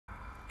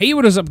Hey,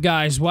 what is up,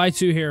 guys?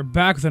 Y2 here,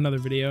 back with another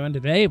video, and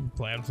today we're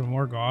playing some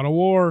more God of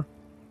War.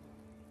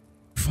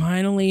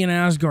 Finally in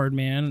Asgard,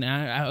 man.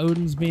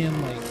 Odin's being,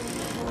 like,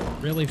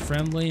 really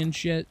friendly and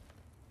shit.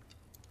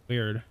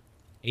 Weird.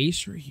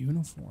 Acer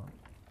uniform.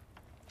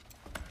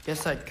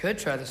 Guess I could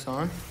try this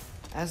on.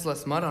 Has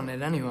less mud on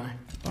it anyway.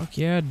 Fuck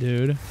yeah,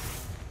 dude.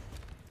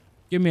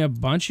 Give me a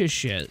bunch of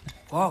shit.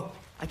 Whoa,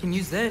 I can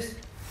use this.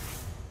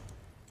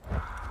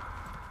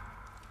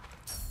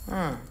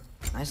 Huh,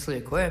 nicely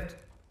equipped.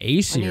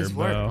 Acer,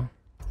 bro.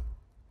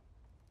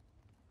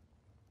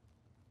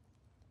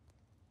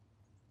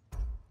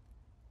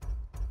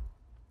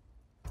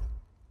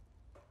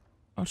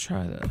 I'll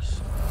try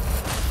this.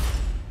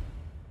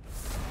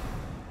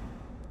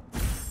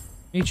 Let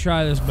me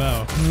try this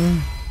bow.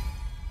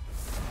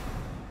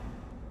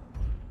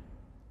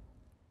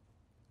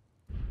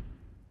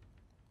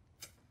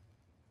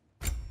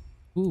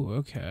 Ooh,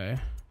 okay.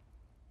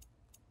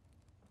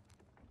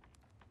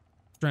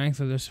 Strength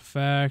of this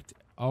effect.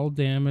 All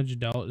damage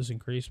dealt is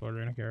increased while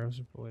Ragnarok arrows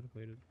are fully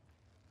depleted.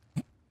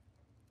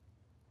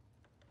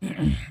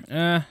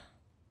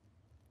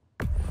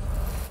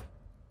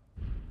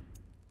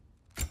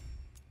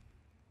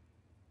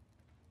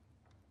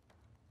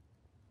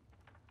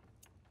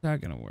 Not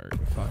gonna work.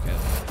 Fuck it.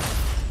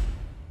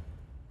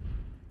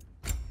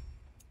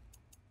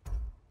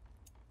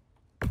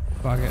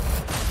 Fuck it.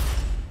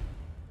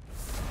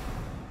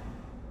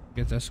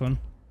 Get this one.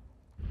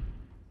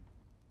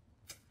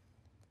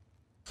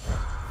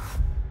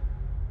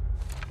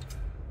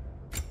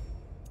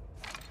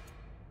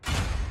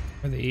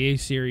 For the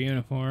Acer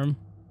uniform.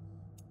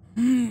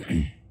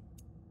 I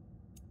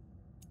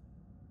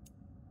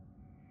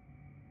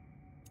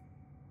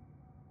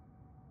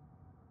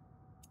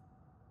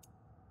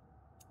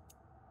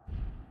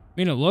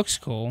mean, it looks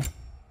cool.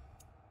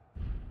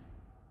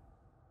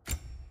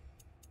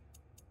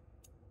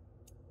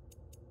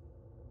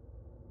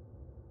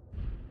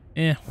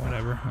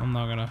 Whatever. I'm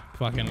not gonna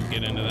fucking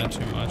get into that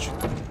too much.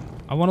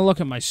 I want to look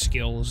at my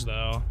skills,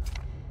 though.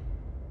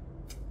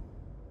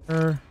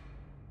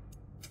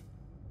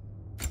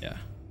 Yeah.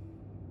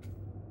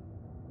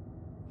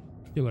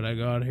 See what I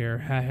got here.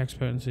 Hex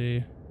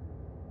potency.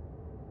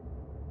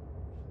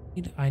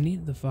 I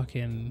need the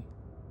fucking...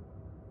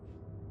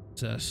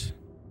 What's this?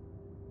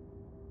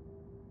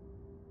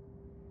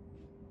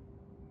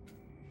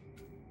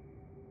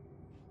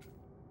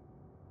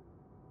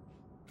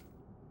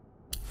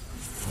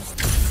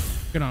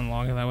 Can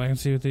unlock it that way. I can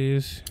see what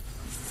these.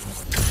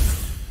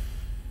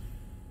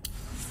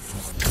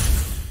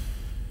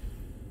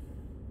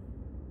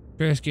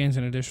 Grace gains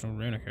an additional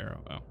runic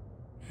arrow. Oh.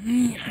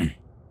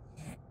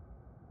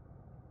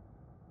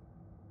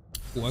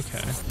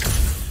 Okay.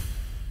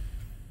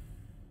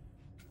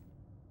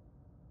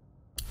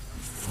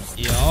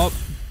 Yup.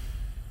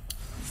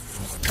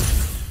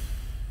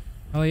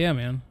 Oh yeah,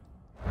 man.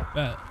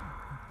 Bet.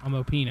 I'm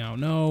OP now.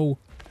 No.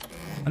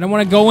 I don't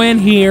want to go in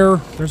here.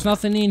 There's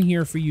nothing in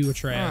here for you,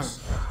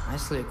 Atreus.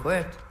 Nicely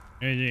equipped.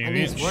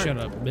 Shut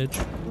up, bitch.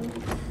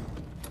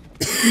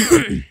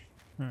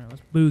 Alright,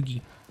 let's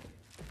boogie.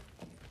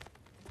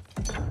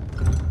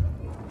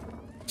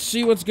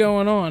 See what's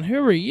going on.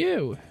 Who are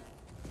you?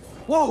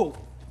 Whoa!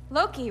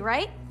 Loki,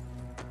 right?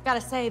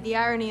 Gotta say, the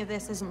irony of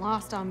this isn't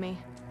lost on me.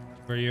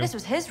 Who are you? This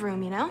was his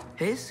room, you know?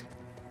 His?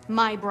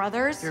 My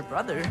brother's. Your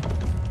brother?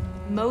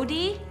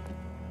 Modi?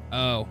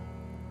 Oh.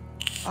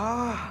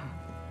 Ah,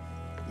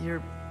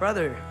 your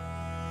brother.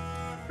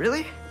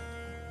 Really?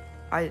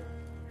 I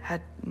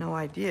had no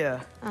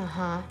idea.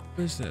 Uh-huh.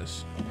 Who's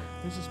this?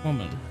 Who's this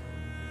woman?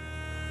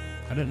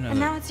 I didn't know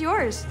And that. now it's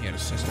yours. He had a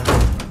sister.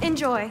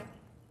 Enjoy.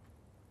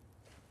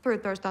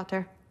 Thor's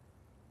daughter.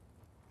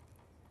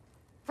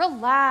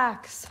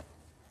 Relax.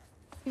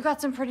 You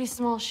got some pretty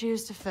small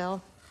shoes to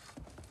fill.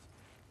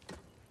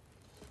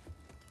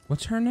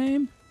 What's her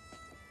name?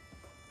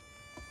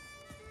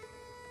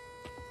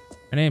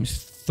 Her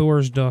name's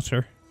Thor's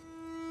daughter.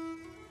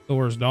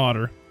 Thor's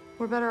daughter.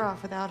 We're better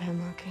off without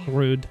him, Loki.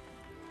 Rude.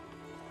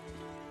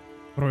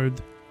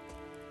 Rude.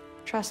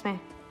 Trust me.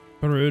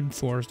 Rude.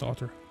 Thor's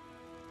daughter.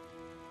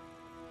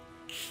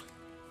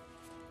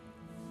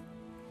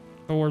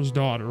 Thor's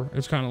daughter.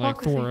 It's kind of like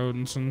Walk with Thor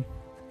me. Odinson.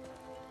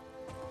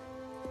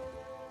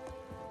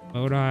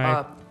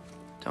 Modi.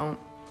 Don't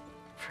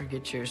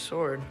forget your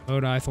sword.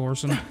 Modi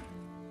Thorson.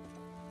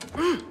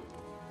 You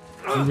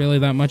really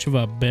that much of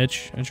a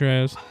bitch,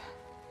 Atreus?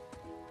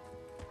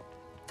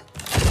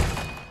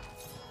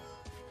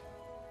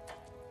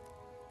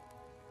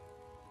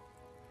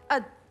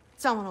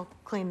 Someone will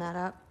clean that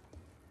up.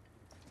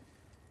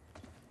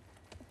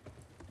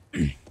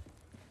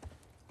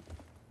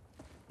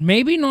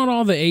 Maybe not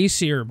all the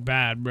AC are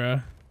bad,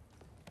 bruh.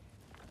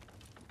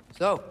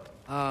 So,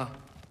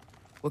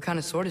 what kind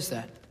of sword is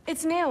that?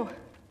 It's new.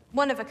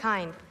 One of a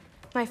kind.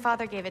 My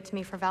father gave it to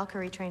me for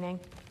Valkyrie training.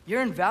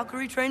 You're in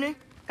Valkyrie training?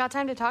 Got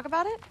time to talk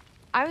about it?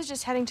 I was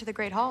just heading to the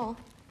Great Hall.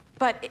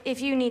 But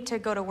if you need to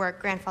go to work,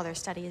 grandfather's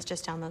study is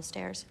just down those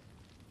stairs.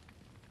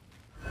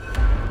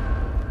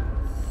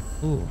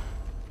 Ooh.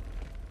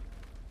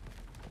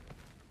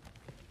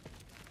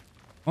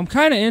 I'm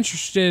kind of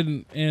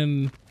interested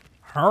in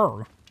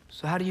her.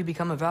 So how do you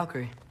become a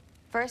Valkyrie?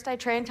 First, I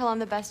train till I'm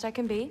the best I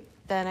can be.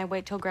 Then I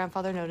wait till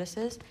grandfather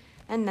notices.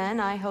 And then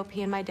I hope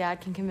he and my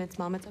dad can convince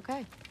Mom it's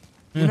okay.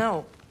 You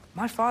know,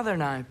 my father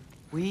and I,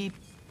 we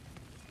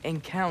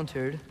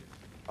encountered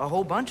a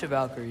whole bunch of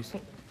Valkyries.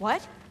 Wait,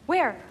 what?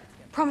 Where?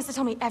 Promise to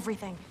tell me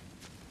everything.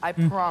 I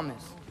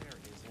promise.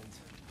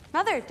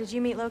 Mother, did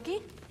you meet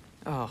Loki?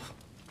 Oh,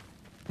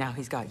 now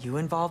he's got you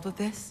involved with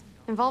this?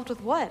 Involved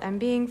with what? I'm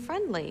being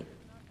friendly.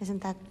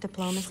 Isn't that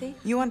diplomacy?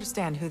 You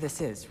understand who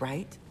this is,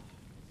 right?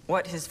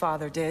 What his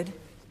father did?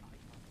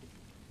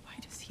 Why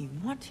does he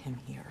want him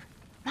here?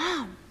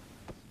 Mom!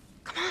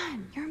 Come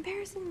on, you're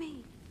embarrassing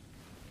me.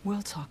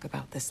 We'll talk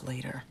about this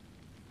later.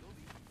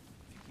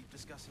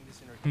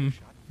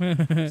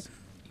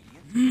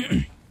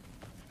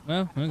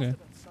 Well, okay.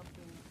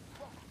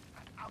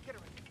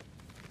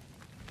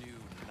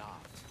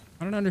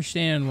 I don't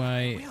understand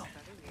why.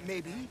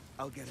 Maybe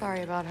I'll get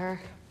Sorry about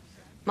her.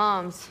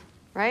 Moms,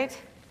 right?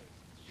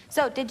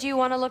 So, did you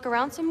want to look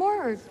around some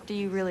more, or do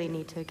you really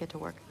need to get to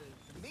work?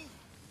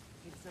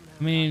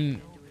 I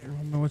mean, I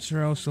don't know what's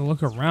there else to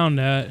look around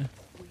at.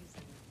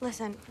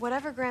 Listen,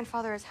 whatever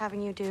grandfather is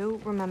having you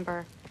do,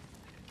 remember,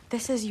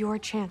 this is your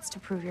chance to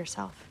prove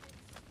yourself.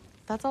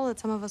 That's all that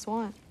some of us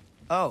want.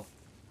 Oh,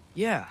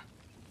 yeah.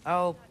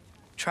 I'll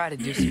try to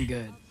do some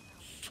good.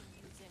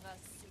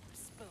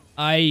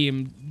 I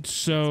am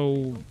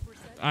so...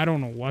 I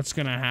don't know what's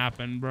gonna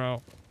happen,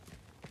 bro.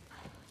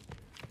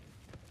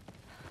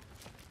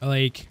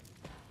 Like...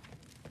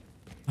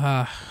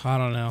 I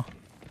don't know.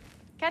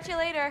 Catch you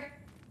later.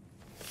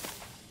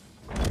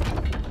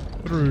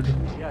 Rude.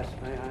 Yes,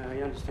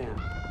 I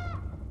understand.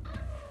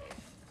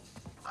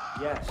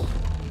 Yes.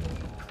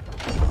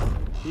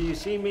 Do you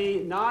see me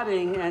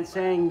nodding and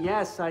saying,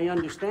 yes, I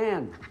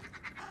understand?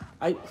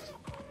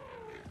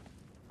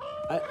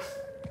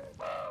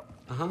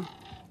 Uh-huh.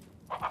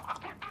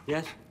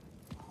 Yes?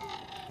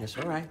 Yes,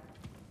 all right.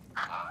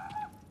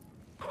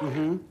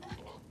 Mm-hmm.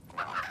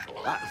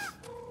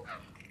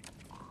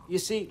 You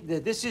see,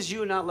 this is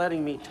you not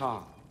letting me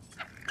talk.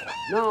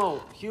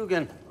 No,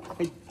 Hugin,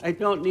 I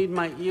don't need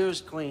my ears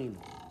cleaned.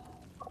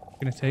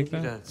 Gonna take I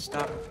need that? to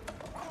stop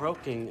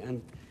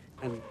croaking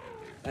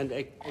and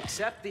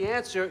accept the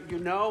answer you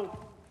know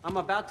I'm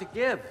about to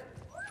give.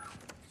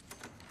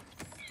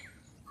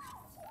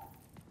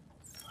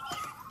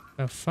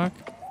 The fuck?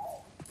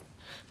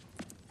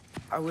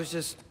 I was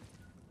just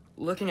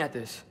looking at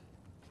this.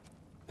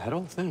 That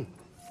old thing.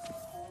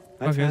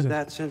 Fuck I've is had it?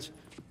 that since...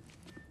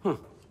 Huh.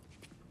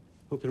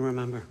 Who can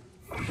remember?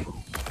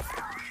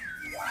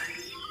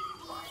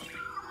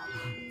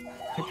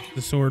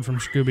 The sword from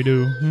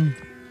Scooby-Doo.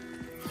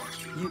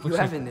 You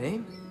have a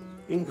name?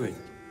 Ingrid.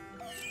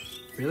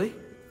 Really?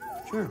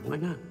 Sure, why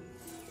not?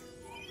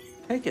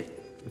 Take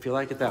it, if you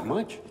like it that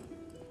much.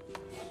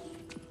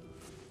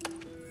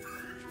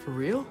 For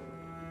real?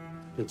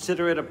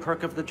 Consider it a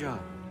perk of the job.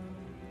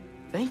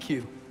 Thank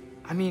you.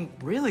 I mean,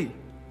 really.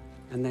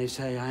 And they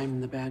say I'm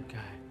the bad guy.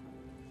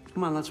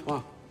 Come on, let's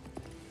walk.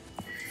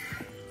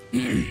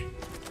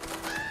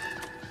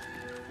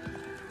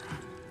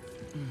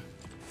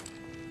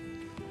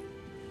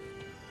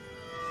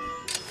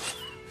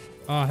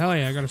 Oh, hell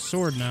yeah, I got a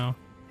sword now.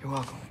 You're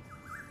welcome.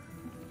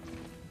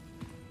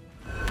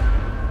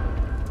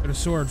 Got a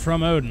sword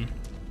from Odin.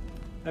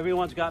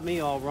 Everyone's got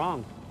me all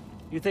wrong.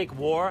 You think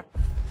war?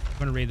 I'm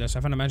gonna read this. I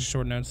found a magic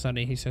sword note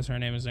study. He says her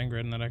name is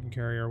Ingrid and that I can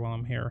carry her while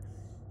I'm here.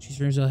 She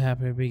seems really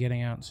happy to be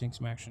getting out and seeing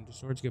some action. Do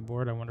swords get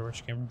bored? I wonder where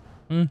she came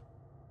from.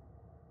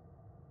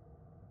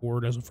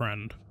 Ward as a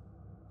friend.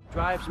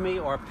 Drives me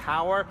or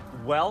power,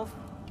 wealth?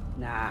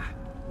 Nah,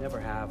 never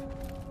have.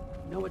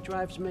 You know what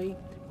drives me?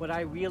 What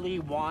I really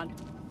want?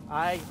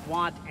 I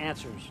want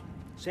answers.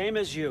 Same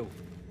as you.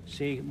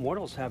 See,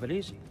 mortals have it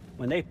easy.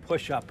 When they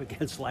push up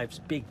against life's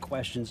big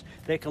questions,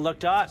 they can look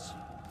to us.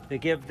 They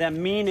give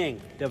them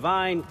meaning,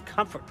 divine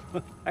comfort.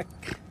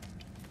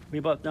 We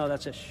both know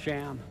that's a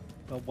sham.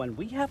 But when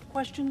we have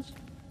questions,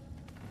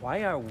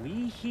 why are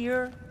we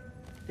here?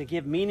 To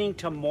give meaning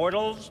to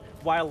mortals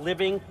while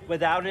living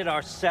without it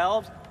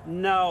ourselves?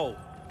 No.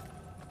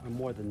 We're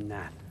more than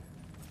that.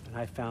 And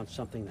I found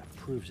something that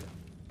proves it.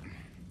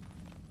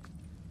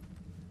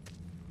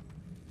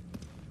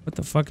 What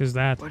the fuck is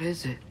that? What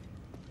is it?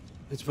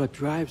 It's what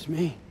drives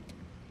me.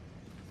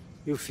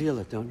 You feel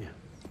it, don't you?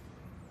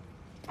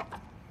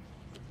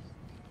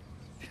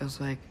 Feels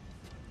like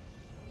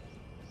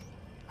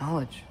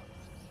knowledge.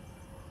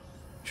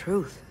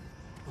 Truth.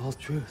 All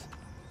truth.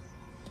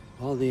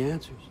 All the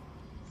answers.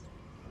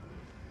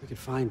 We could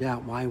find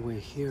out why we're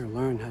here,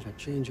 learn how to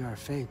change our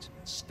fates,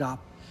 stop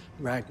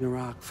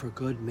Ragnarok for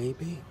good,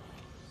 maybe.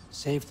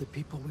 Save the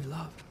people we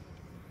love.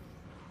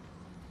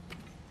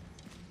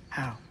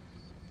 How?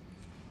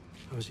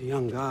 I was a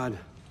young god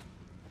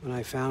when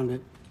I found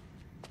it.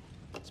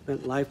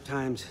 Spent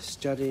lifetimes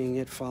studying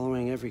it,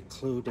 following every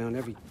clue down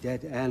every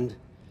dead end,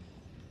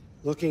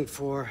 looking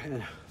for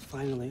and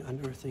finally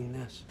unearthing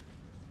this.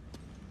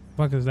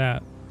 Fuck is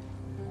that?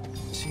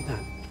 See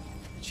that?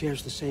 It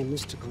shares the same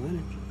mystical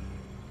energy.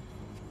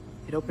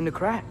 It opened a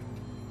crack.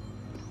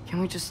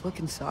 Can we just look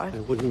inside? I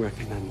wouldn't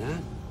recommend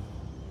that.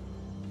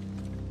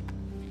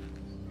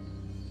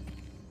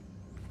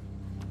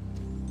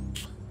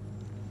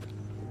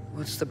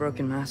 What's the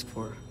broken mask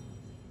for?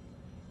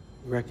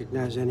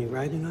 Recognize any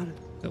writing on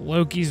it? The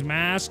Loki's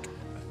mask.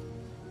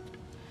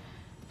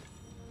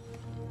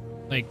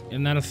 Like,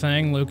 isn't that a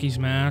thing? Loki's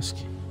mask?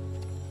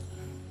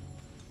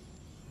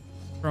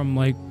 From,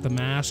 like, The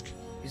Mask.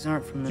 These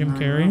aren't from the Jim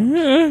 9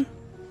 Carrey.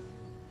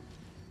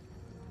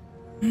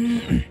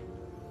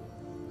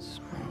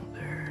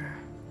 Smolder.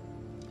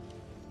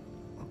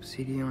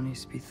 Obsidione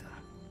Spitha.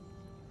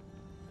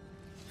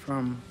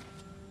 From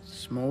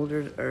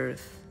smoldered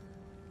earth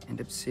and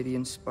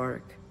obsidian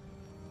spark.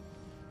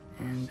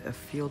 And a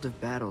field of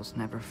battles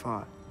never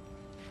fought.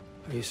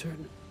 Are you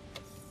certain?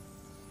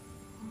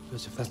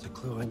 Because if that's a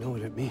clue, I know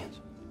what it means.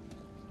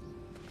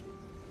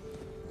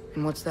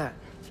 And what's that?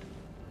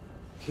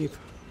 Keep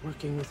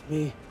working with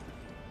me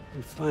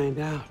and find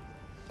out.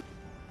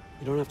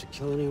 You don't have to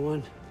kill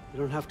anyone. You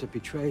don't have to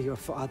betray your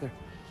father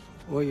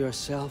or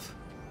yourself.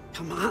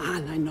 Come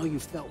on, I know you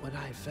felt what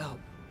I felt.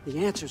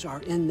 The answers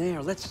are in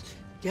there. Let's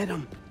get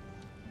them.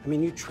 I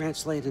mean, you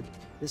translated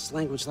this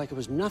language like it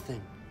was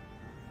nothing.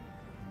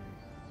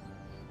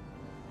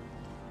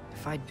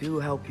 If I do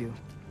help you,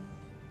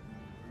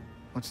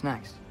 what's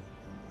next?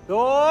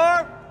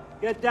 Thor,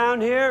 get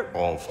down here.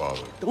 All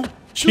father. Don't.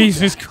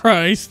 Jesus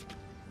Christ.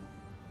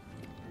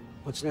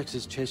 What's next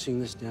is chasing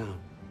this down.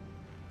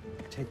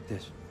 Take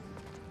this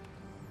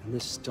and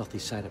this stealthy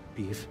side of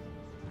beef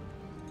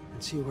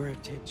and see where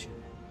it takes you.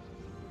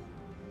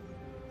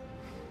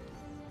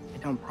 I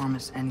don't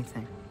promise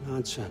anything.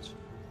 Nonsense.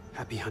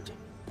 Happy hunting.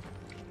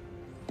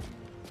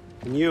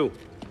 And you,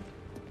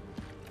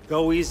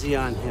 go easy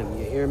on him,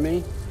 you hear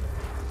me?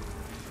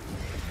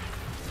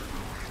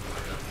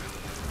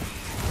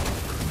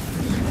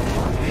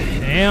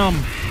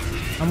 Damn.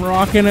 I'm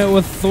rocking it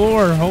with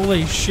Thor.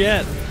 Holy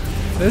shit.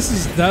 This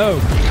is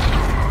dope.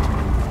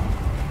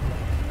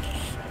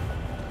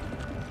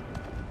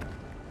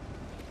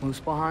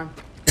 Muspelheim?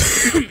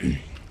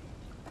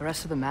 The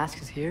rest of the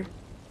mask is here?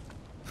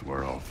 It's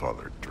where all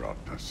father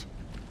dropped us.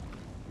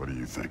 What do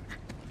you think?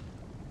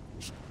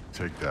 Just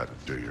take that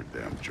and do your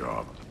damn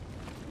job.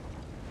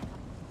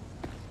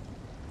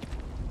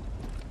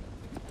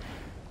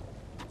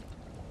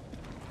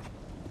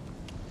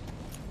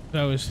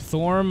 So is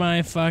Thor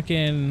my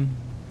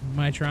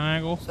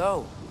triangle?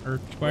 So, Or where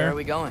square? are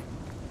we going?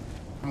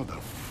 How the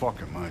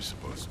fuck am I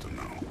supposed to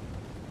know?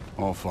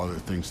 All father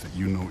thinks that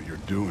you know what you're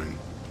doing.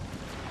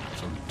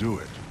 So do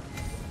it.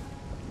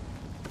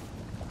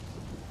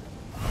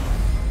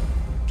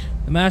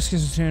 The mask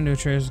is attuned to a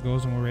tracer's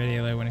goals and will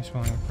radiate when he's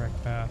following the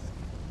correct path.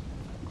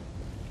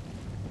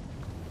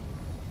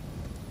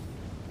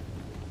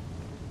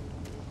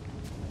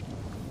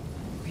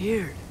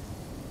 Weird.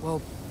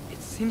 Well,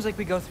 it seems like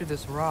we go through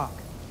this rock.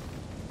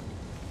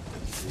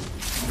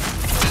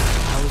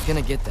 I was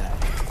gonna get that.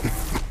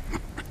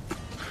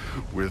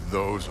 With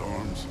those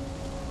arms.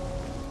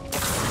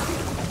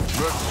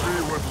 Let's see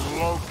what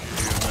Loki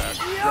and that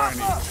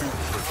shiny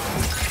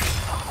toothpick.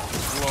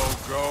 Slow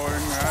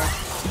going, eh?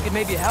 You could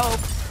maybe help.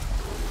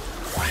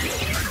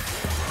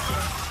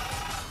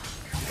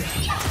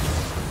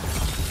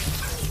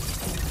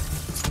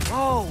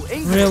 Whoa,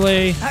 Ingrid.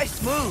 Really?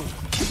 Nice move.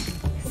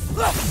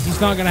 He's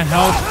not gonna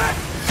help.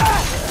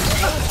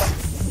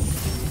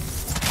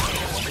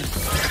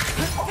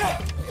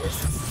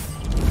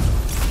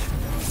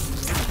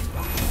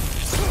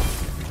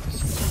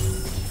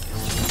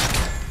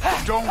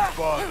 Don't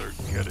bother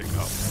getting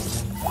up.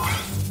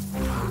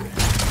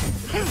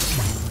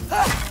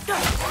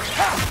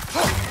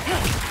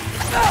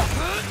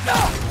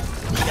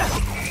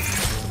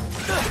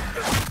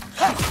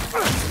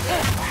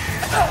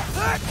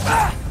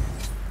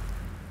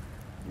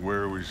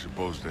 Where are we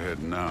supposed to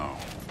head now?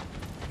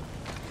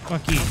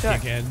 Fuck you,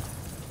 dickhead.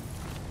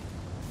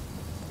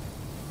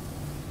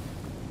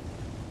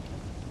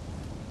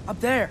 Up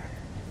there.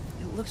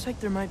 It looks like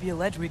there might be a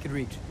ledge we could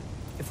reach.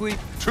 If we...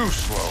 Too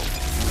slow.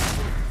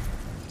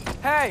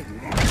 Hey!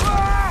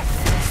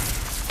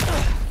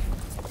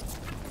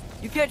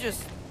 You can't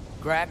just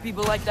grab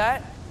people like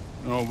that.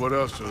 Oh, what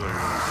else are they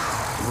gonna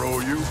throw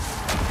you?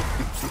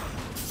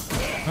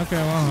 Okay,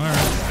 well,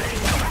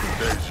 alright.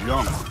 Days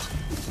young.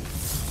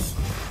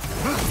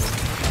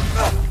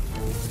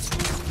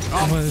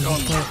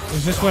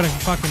 Is this what a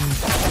fucking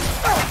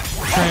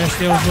Kratos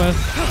deals with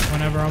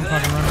whenever I'm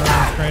fucking running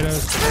around with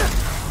Kratos?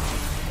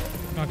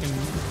 Fucking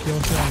kill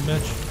killing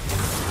bitch.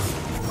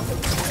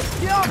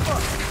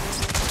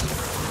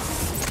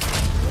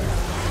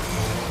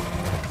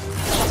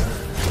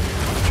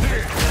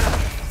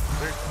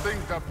 There's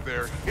things up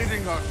there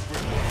hitting us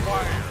with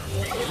fire.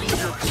 Use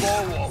your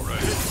bow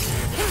already.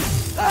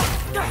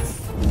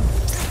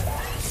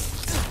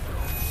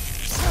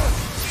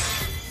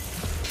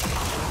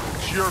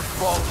 It's your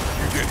fault if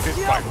you get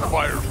hit by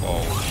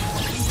fireballs.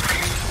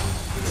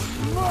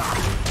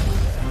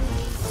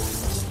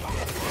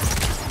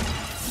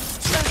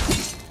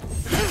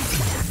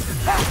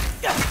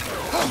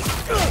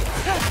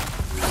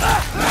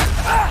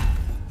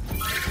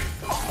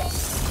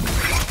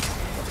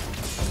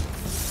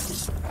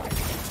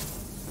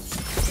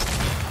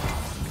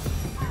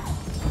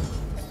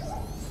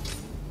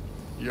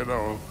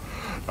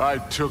 I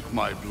took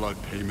my blood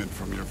payment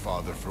from your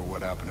father for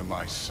what happened to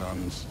my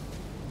sons.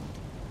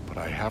 But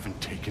I haven't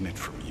taken it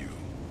from you.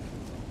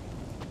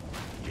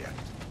 Yet.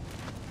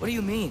 What do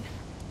you mean?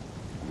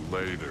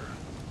 Later.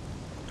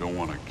 Don't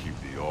want to keep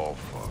the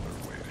All-Father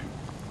waiting.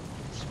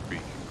 Speaking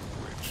of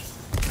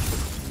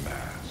which, the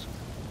mask.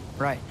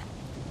 Right.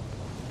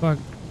 Fuck.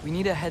 We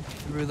need to head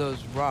through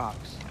those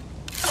rocks.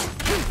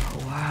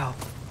 Oh, wow.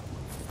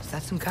 Is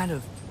that some kind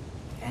of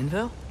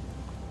anvil?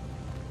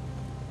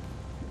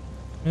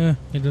 Yeah,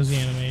 it does the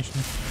animation.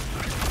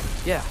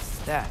 Yeah,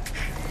 that.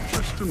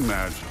 Just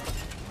imagine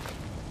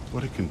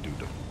what it can do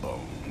to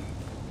bone.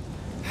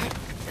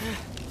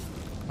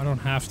 I don't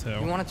have You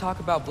to. want to talk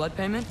about blood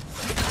payment?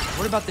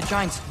 What about the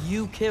giants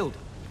you killed?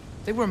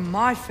 They were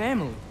my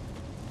family.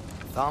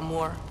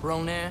 Thamor,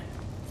 Ronair,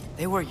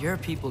 they were your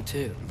people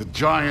too. The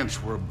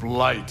giants were a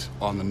blight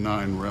on the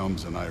Nine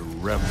Realms, and I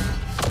reveled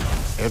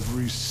in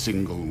every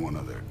single one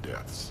of their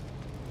deaths.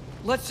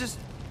 Let's just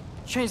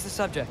change the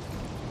subject.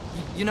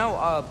 You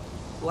know,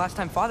 last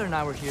time Father and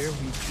I were here,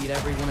 we beat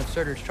every one of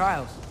Surtur's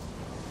trials.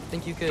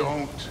 Think you could...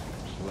 Don't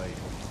play.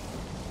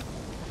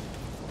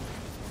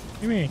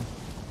 What do you mean?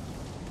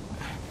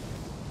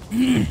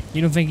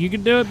 You don't think you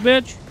can do it,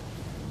 bitch?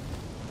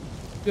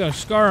 You got a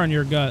scar on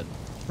your gut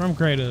from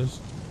Kratos.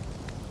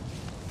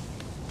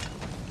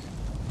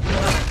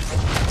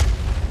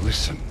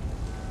 Listen,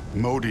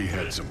 Modi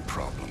had some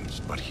problems,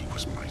 but he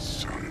was my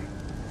son.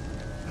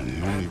 And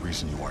the only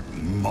reason you aren't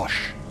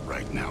mush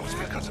right now is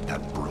because of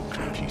that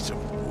broken piece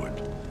of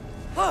wood.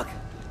 Look!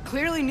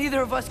 Clearly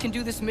neither of us can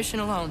do this mission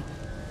alone.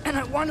 And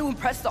I want to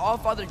impress the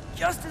All-Father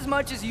just as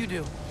much as you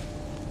do.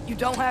 You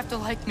don't have to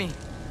like me,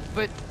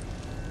 but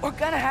we're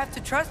gonna have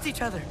to trust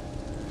each other.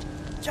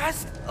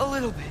 Just a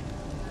little bit.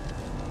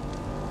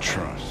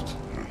 Trust.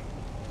 Huh?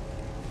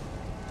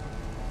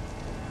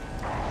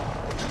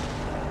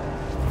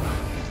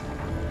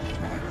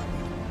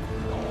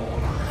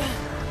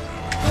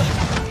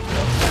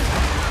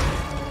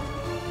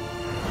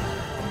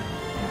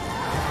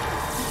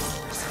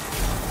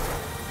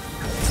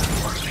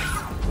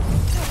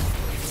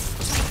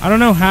 I don't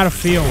know how to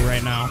feel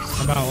right now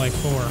about like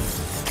 4.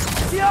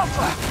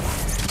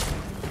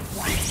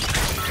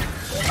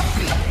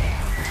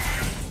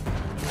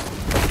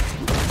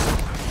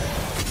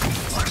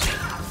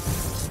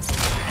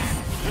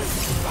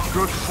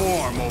 Good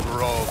form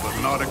overall,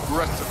 but not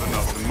aggressive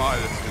enough in my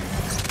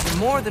opinion. You're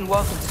more than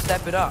welcome to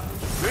step it up.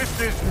 This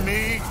is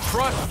me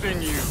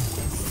trusting you.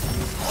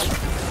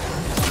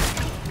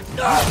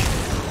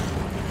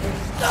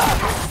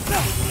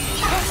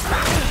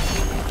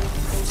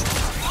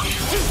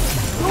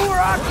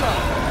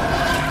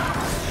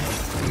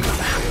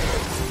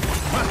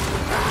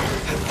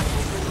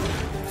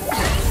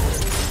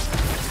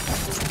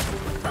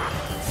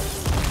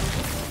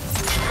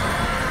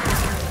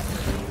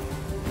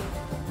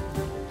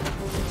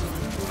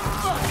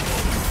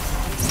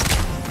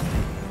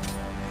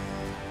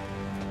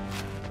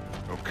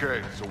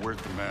 Okay, so where's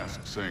the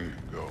mask saying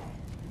to go?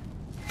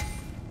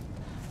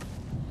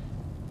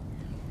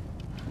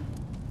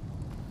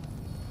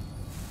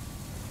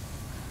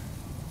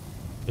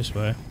 This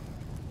way.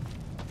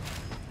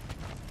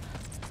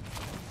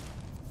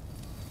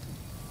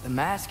 The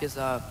mask is,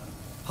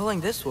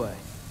 pulling this way.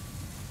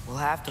 We'll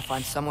have to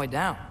find some way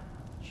down.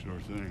 Sure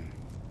thing.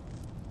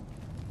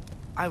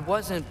 I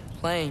wasn't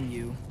playing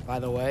you, by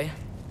the way.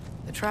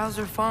 The trials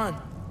are fun.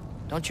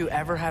 Don't you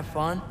ever have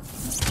fun?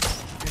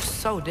 You're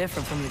so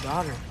different from your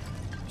daughter.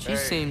 She Hey,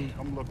 seemed...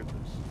 come look at this.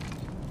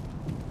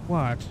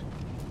 What?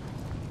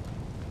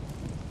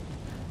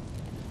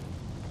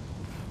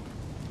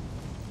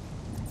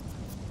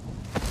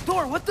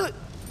 Thor, what the...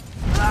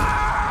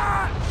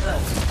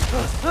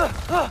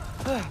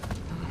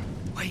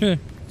 Wait,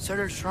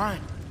 Surtur's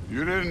shrine.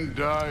 You didn't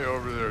die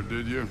over there,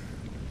 did you?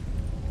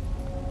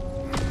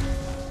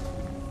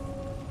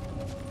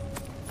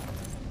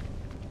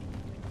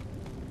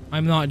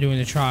 I'm not doing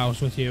the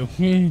trials with you.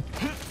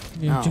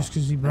 No, Just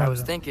because he but I brought was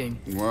it up. thinking...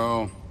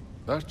 Well,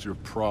 that's your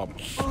problem.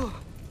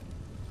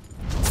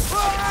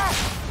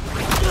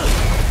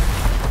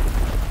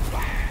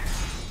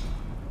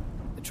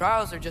 The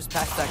trials are just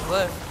past that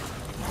cliff.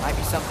 Might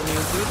be something you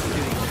and Dude are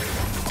doing.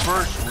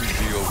 First, we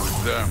deal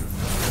with them.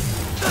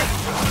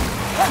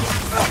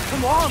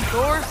 Come on,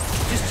 Thor.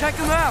 Just check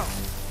them out.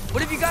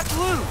 What have you got to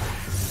lose?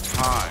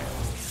 Time.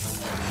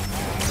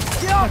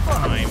 Get off of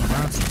Time,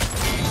 bro.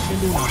 Can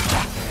do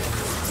nothing.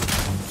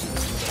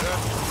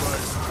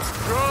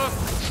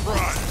 Just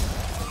try.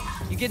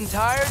 You getting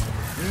tired?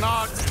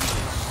 Not in the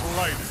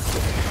slightest.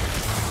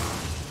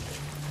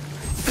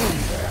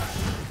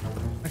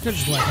 I could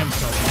just let him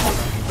kill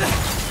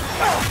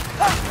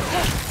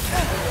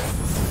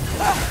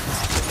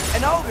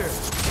An ogre.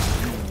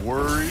 You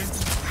worried?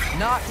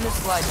 Not in the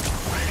slightest.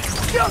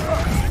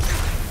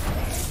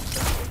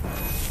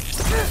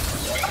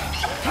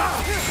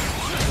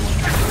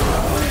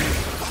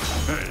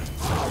 Hey,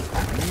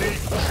 neat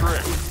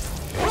trick.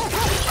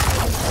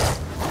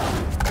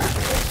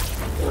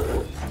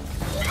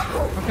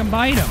 Fucking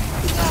bite him.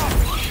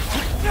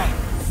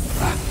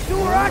 Do a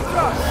rock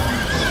drop.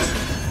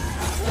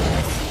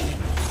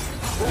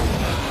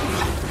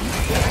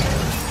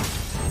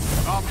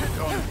 I'm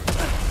done with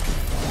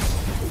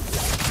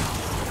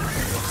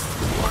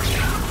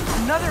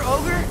Another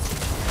ogre?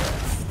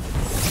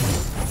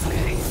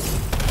 Okay.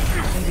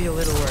 Maybe a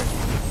little work.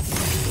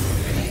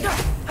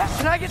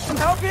 Can I get some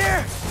help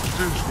here?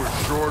 Since we're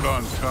short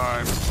on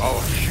time,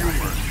 I'll humor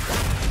you.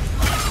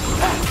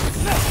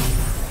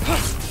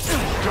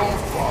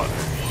 Don't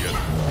bother, Ian.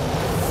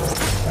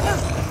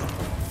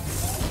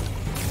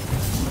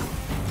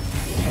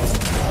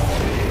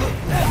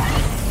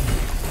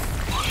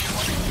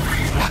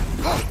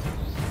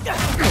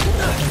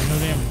 No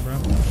damage, bro.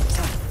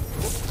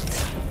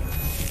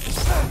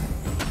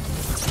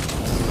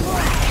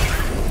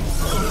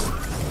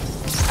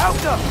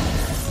 Out up!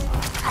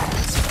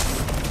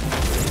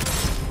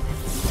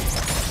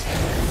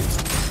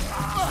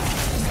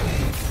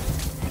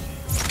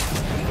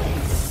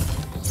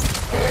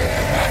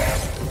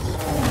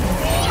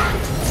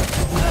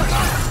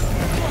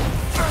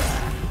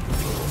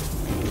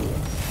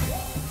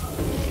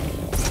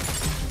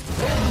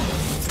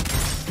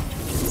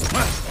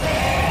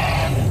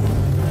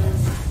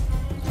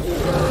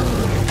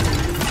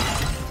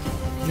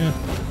 Yeah.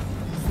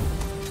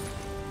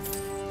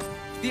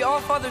 The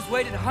Allfather's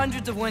waited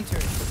hundreds of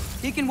winters.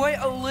 He can wait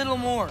a little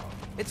more.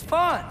 It's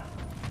fun.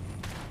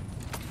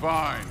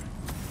 Fine.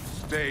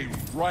 Stay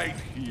right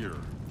here.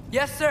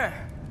 Yes, sir.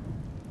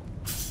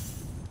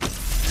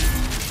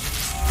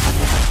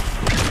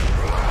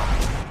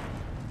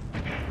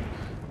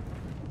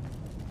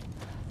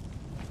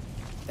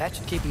 That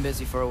should keep him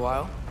busy for a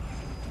while.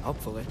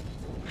 Hopefully.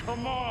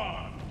 Come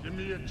on, give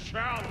me a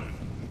challenge.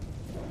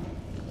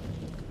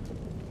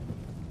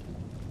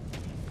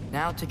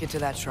 Now to get to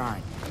that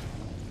shrine.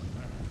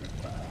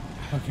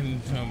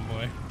 Fucking, oh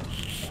boy.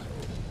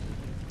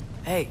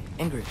 Hey,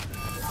 Ingrid.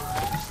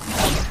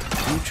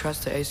 Do you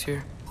trust the Ace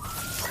here?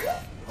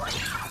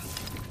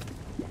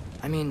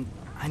 I mean,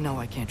 I know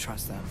I can't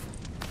trust them.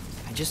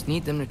 I just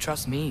need them to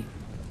trust me.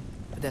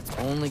 But that's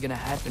only gonna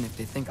happen if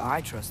they think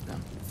I trust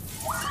them.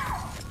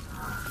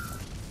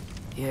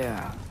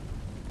 Yeah.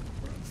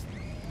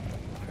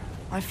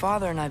 My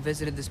father and I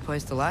visited this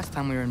place the last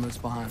time we were in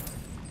Muspelheim.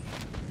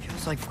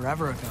 Feels like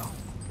forever ago.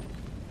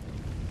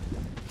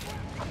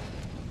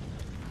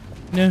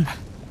 Yeah.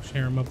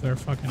 Share him up there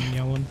fucking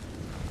yelling.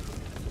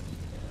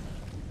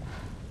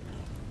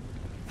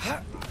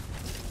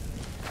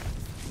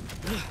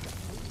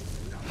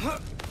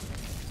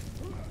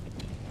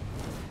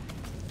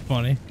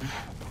 Funny.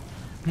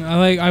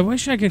 I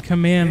wish I could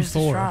command Here's the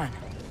Thor. shrine.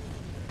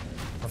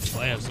 Or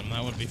Plasm,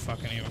 that would be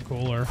fucking even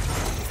cooler.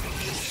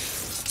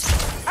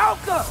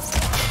 Alka!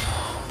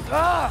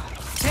 Ah!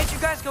 Can't you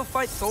guys go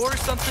fight Thor or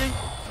something?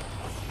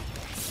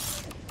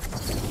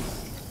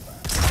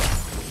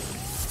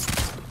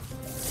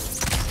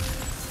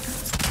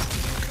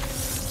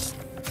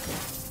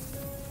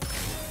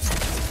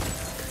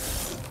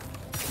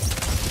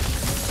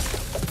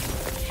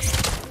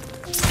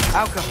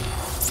 Alka!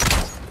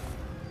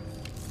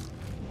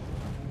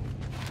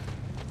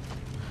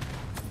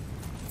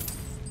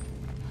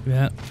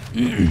 Yeah.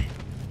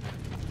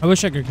 I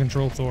wish I could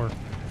control Thor.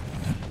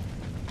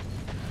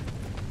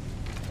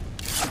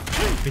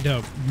 Be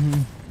dope.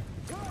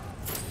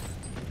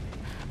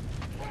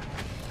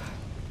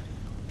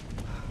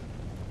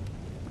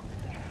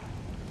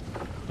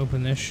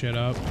 Open this shit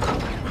up.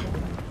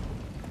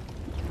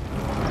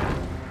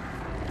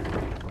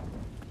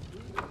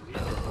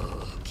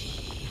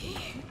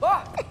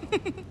 Ah!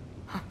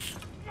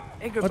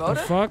 Ingrid, What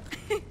the fuck?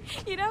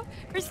 You know,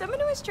 for someone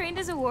who was trained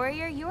as a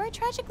warrior, you are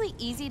tragically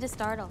easy to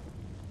startle.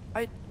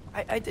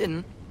 I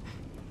didn't.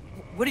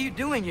 What are you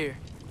doing here?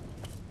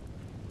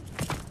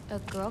 A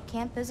girl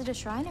can't visit a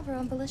shrine of her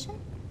own volition?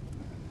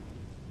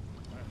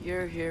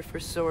 You're here for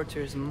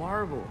Sorter's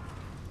marble.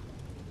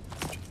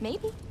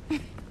 Maybe.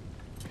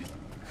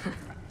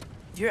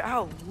 You're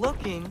out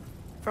looking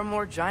for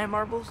more giant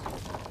marbles?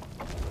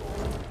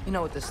 You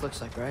know what this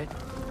looks like, right?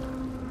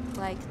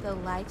 Like the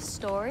life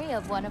story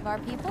of one of our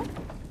people?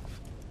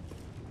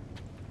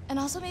 And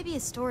also maybe a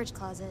storage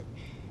closet.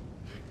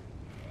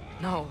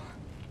 No.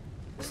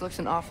 This looks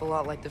an awful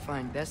lot like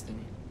Defying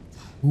Destiny.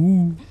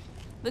 Ooh.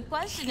 The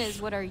question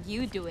is, what are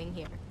you doing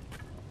here?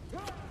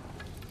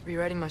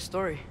 Rewriting my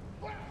story.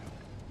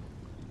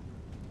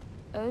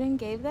 Odin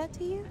gave that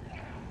to you?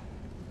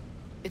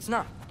 It's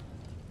not.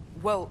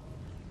 Well,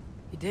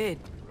 he did,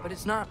 but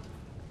it's not.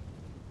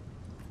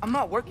 I'm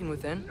not working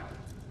with him.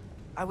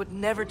 I would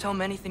never tell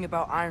him anything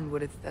about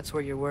Ironwood if that's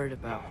what you're worried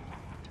about.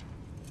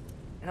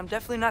 And I'm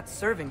definitely not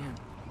serving him.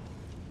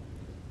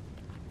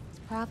 It's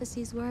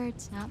prophecy's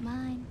words, not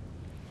mine.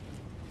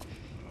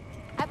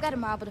 I've got a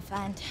marble to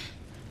find.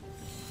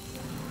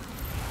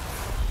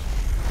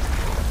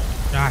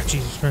 Ah,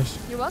 Jesus Christ.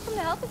 You're welcome to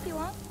help if you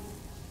want.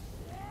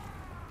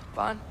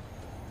 Fine.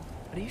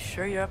 But are you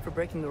sure you're up for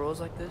breaking the rules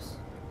like this?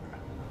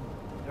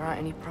 There aren't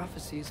any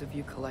prophecies of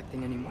you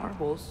collecting any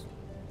marbles.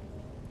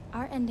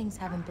 Our endings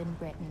haven't been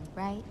written,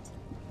 right?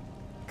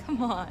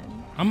 Come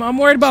on. I'm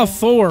worried about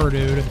Thor,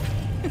 dude.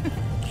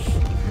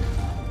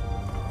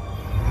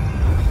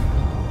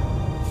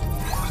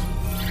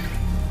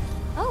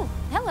 Oh,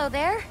 hello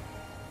there.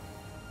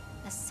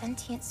 A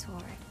sentient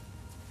sword.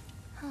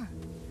 Huh.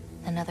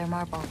 Another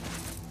marble.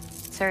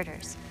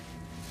 Surtur's.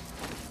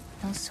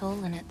 No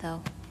soul in it,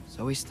 though.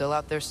 So he's still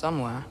out there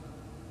somewhere.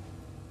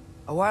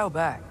 A while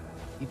back,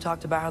 you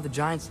talked about how the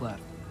giants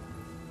left.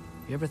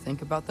 You ever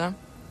think about them?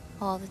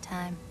 All the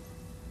time.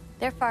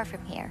 They're far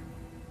from here.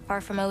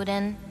 Far from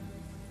Odin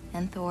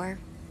and Thor.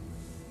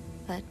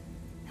 But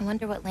I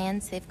wonder what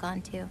lands they've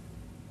gone to.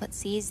 What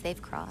seas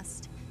they've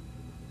crossed.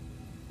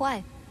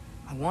 Why?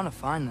 I want to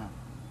find them.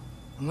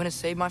 I'm gonna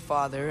save my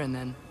father, and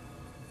then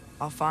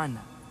I'll find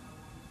them.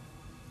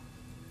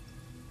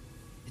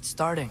 It's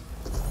starting.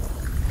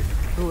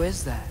 Who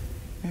is that?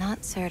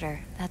 Not Surtur,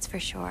 that's for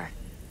sure.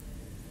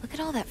 Look at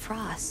all that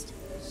frost.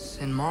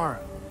 Sinmara.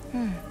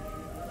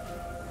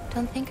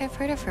 Don't think I've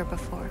heard of her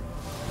before.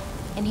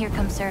 And here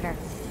comes Surtur.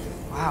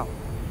 Wow.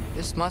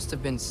 This must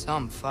have been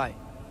some fight.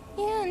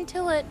 Yeah,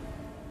 until it...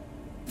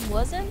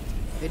 wasn't?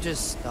 They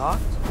just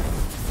stopped?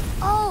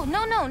 Oh,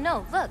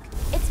 no. Look,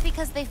 it's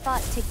because they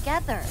fought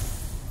together.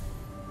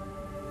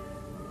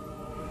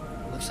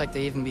 Looks like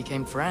they even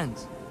became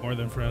friends. More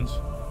than friends.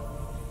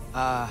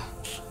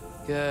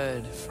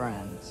 Good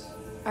friends.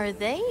 Are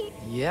they?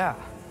 Yeah,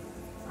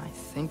 I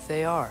think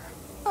they are.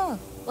 Oh,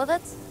 well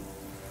that's...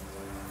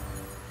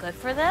 good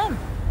for them.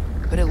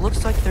 But it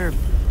looks like their,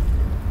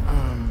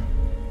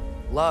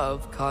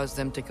 love caused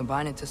them to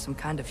combine into some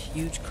kind of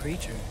huge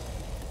creature.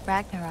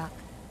 Ragnarok.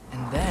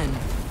 And then...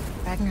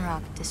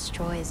 Ragnarok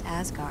destroys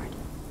Asgard.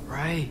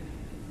 Right.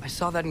 I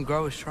saw that in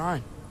Groa's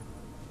shrine.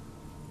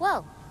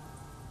 Well,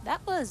 that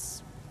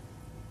was...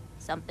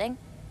 something.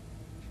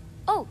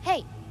 Oh,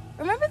 hey,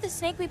 remember the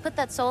snake we put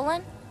that soul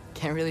in?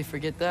 Can't really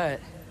forget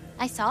that.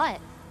 I saw it.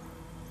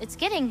 It's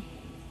getting...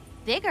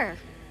 bigger.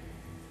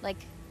 Like,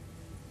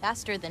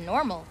 faster than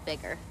normal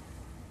bigger.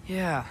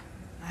 Yeah,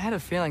 I had a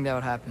feeling that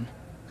would happen.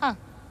 Huh.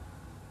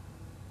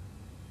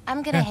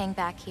 I'm gonna hang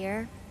back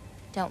here.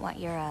 Don't want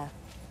your,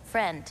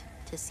 friend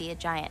to see a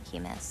giant he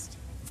missed.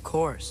 Of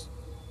course.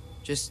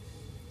 Just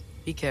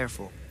be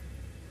careful.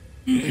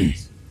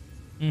 Please.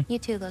 You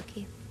too,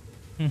 Loki.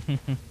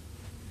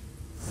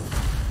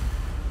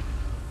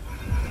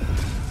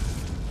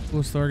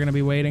 Who's Thor gonna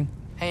be waiting?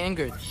 Hey,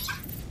 Ingrid.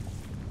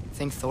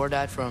 Think Thor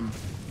died from...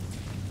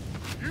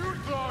 You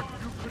thought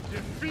you could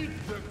defeat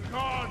the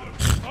god of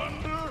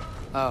thunder?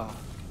 Oh.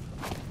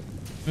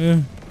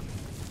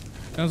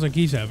 Sounds like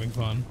he's having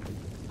fun.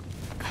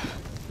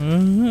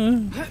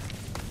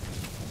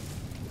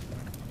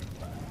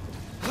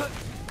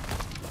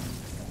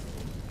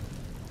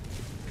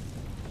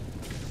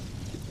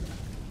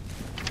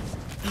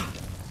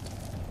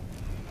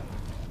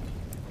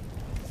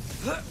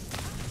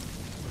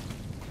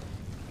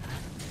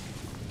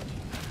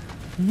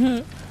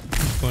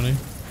 That's funny.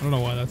 I don't know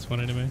why that's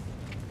funny to me.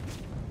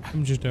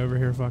 I'm just over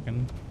here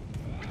fucking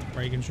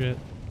breaking shit.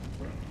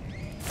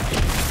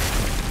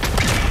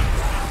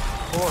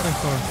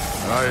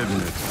 I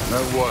admit,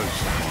 that was.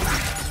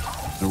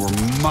 There were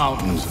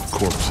mountains of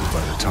corpses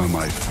by the time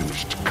I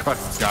finished. Cut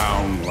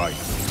down like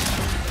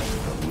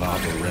the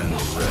lava ran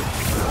red.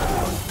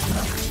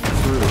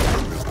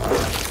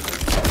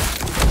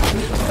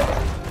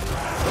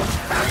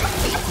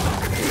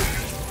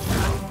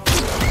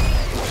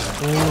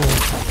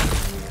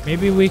 Oh.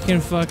 Maybe we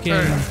can fucking...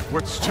 Hey,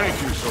 what's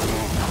taking so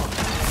long?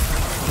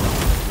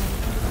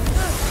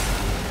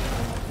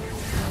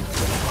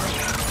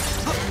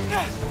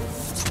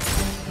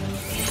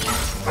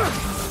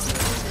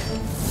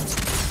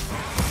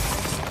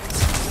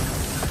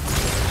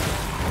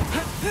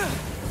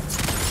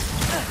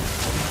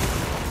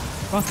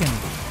 Fucking...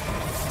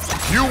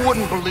 You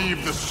wouldn't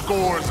believe the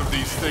scores of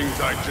these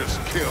things I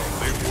just killed.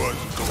 It was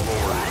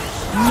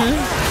glorious.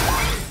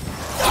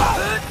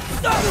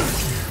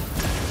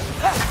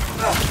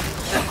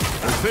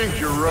 I think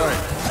you're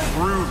right.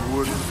 Brood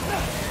wouldn't.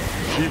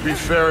 She'd be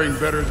faring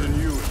better than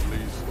you, at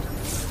least.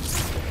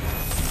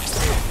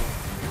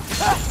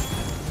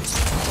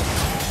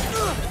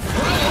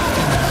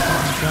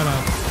 Shut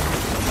up.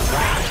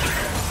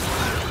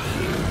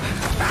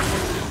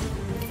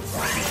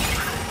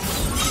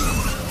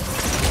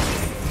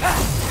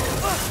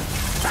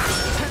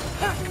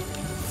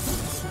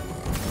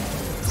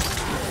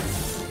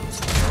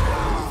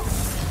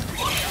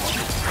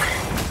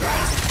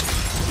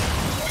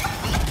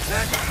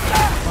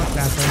 Fuck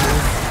that thing.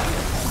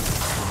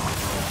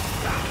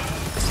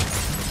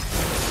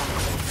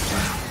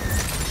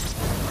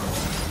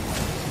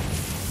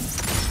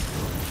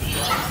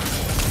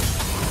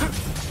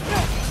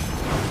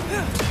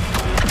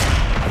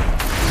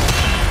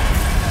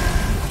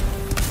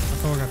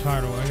 Thor got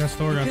tired of it. I guess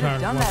Thor got You could tired have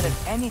of done that walking.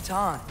 at any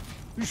time.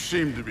 You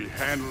seem to be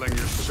handling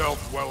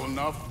yourself well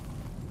enough.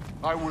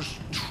 I was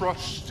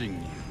trusting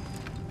you.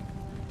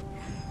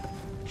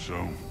 So,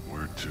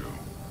 where to?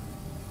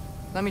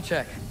 Let me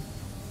check.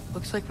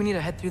 Looks like we need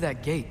to head through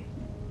that gate.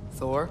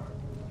 Thor?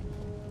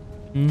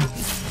 Ain't that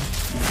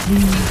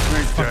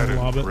Fucking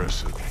lob it.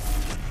 impressive?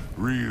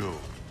 Real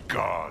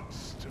god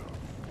stuff.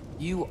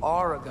 You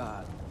are a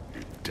god.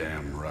 You're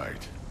damn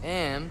right.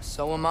 And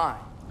so am I.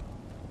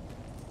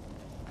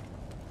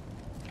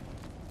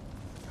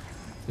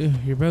 Ugh,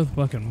 you're both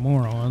fucking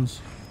morons.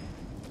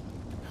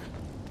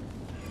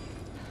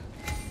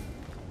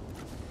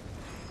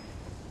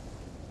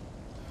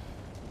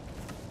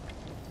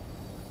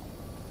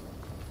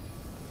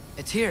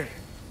 It's here.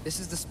 This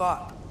is the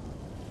spot.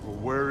 Well,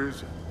 where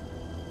is it?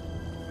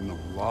 In the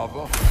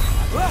lava?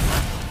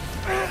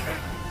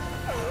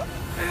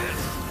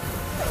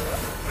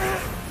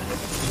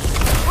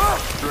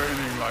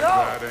 Training like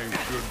that ain't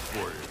good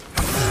for you.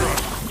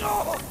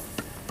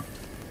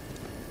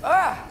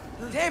 Ah!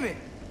 Damn it!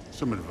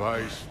 Some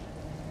advice.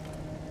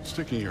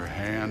 Sticking your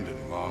hand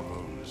in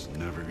lava is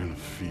never gonna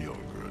feel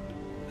good.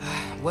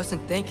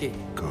 Wasn't thinking.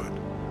 Good.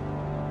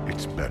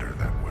 It's better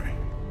that way.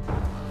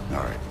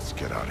 All right, let's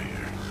get out of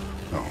here.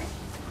 No.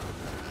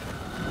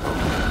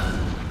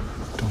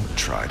 Don't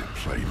try to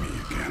play me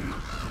again.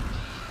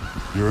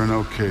 You're an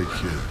okay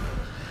kid.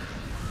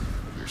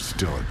 You're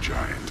still a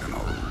giant, and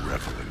I'll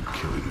revel in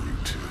killing you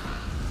too.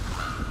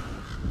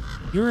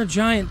 You're a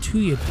giant too,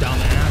 you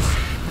dumbass.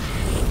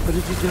 What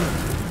did you do?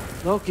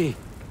 Loki.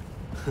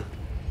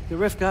 The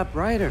rift got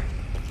brighter.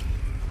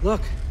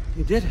 Look,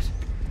 you did it.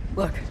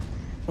 Look,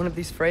 one of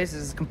these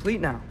phrases is complete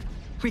now.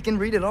 We can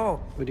read it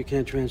all. But you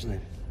can't translate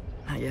it.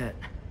 Not yet.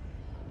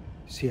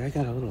 See, I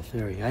got a little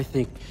theory. I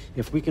think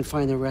if we can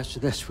find the rest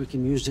of this, we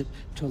can use it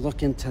to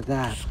look into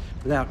that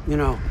without, you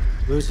know,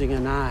 losing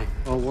an eye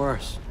or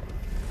worse.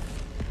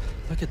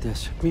 Look at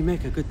this. We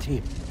make a good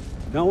team.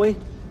 Don't we?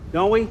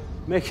 Don't we?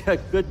 Make a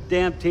good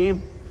damn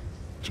team?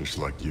 Just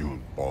like you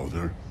and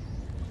Baldur.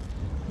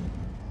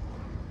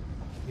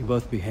 You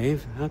both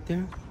behave out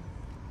there?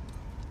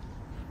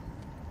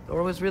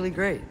 Thor was really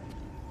great.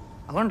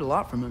 I learned a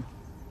lot from him.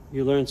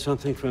 You learned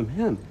something from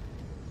him?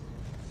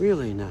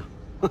 Really now?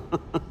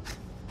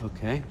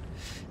 Okay.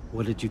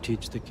 What did you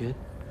teach the kid?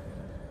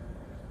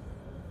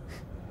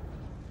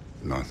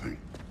 Nothing.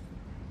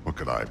 What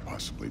could I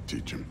possibly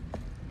teach him?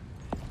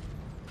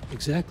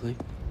 Exactly.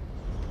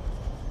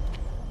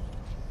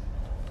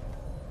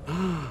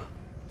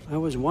 I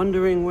was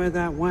wondering where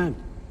that went.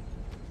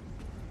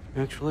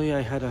 Actually,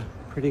 I had a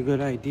pretty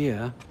good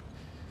idea.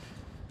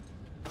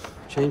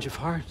 Change of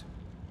heart.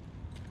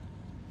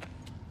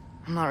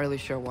 I'm not really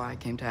sure why I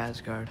came to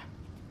Asgard.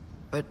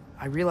 But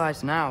I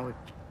realize now it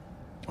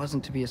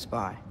wasn't to be a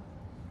spy.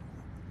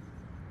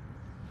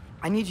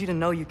 I need you to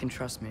know you can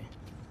trust me.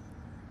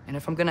 And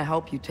if I'm gonna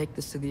help you take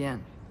this to the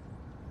end,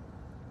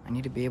 I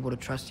need to be able to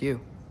trust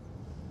you.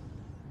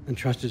 And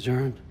trust is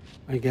earned.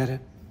 I get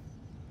it.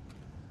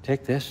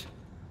 Take this,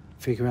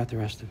 figure out the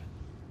rest of it.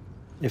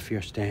 If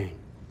you're staying,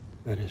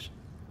 that is.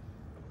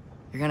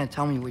 You're gonna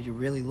tell me what you're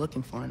really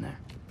looking for in there.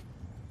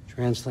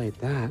 Translate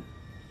that,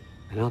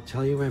 and I'll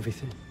tell you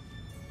everything.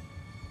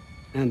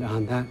 And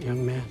on that,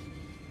 young man,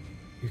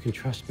 you can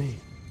trust me.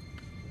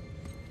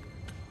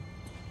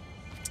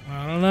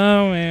 I don't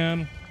know,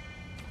 man.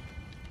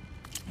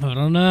 I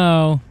don't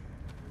know.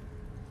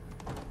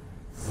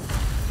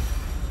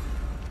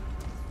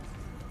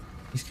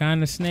 He's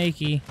kind of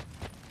snaky.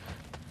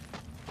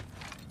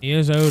 He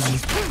is Odin.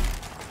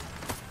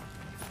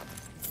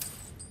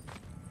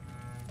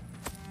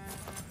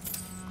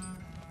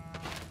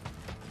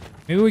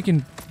 Maybe we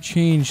can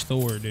change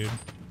Thor, dude.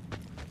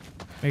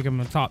 Make him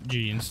a top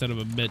G instead of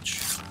a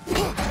bitch.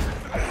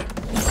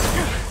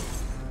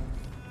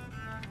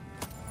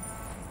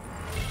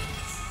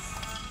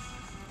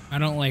 I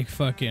don't like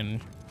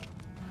fucking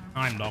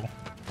Heimdall.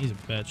 He's a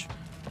bitch.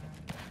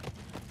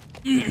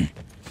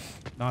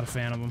 Not a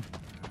fan of him.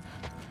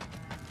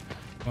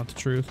 Want the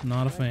truth?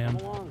 Not a fan.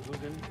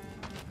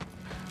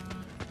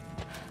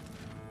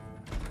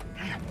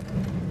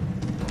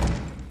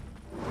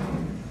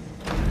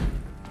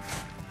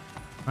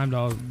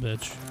 Heimdall is a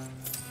bitch.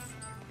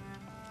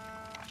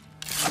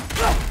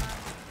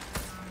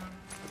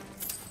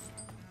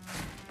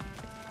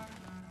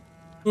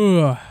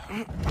 Ugh.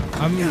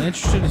 I'm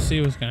interested to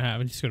see what's gonna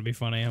happen. It's gonna be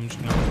funny. I'm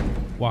just gonna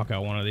walk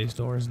out one of these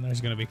doors and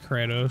there's gonna be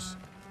Kratos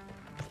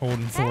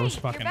holding Thor's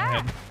fucking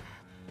head.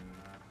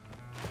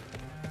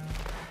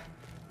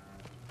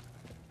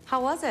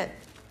 How was it?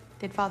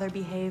 Did Father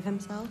behave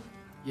himself?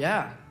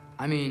 Yeah,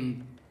 I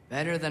mean,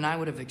 better than I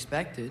would have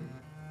expected,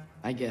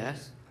 I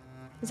guess.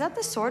 Is that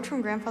the sword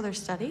from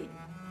Grandfather's study?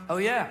 Oh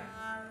yeah,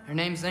 her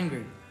name's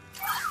Ingrid.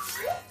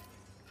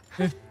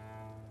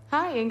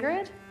 Hi,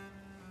 Ingrid.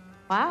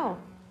 Wow,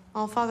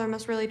 Allfather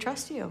must really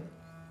trust you.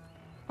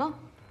 Well,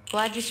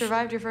 glad you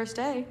survived your first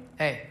day.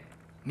 Hey,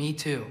 me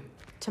too.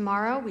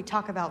 Tomorrow, we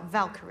talk about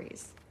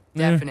Valkyries.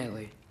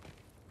 Definitely.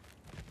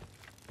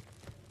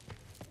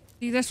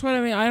 See, that's what I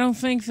mean. I don't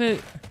think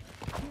that...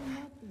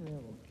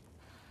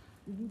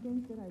 Did you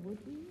think that I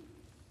would be?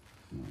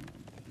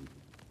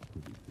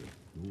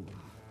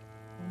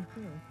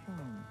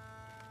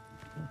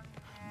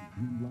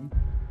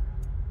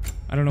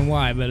 I don't know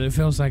why, but it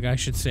feels like I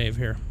should save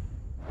here.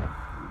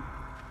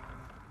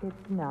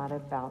 It's not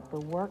about the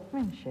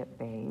workmanship,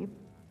 babe.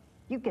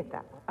 You get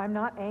that. I'm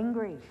not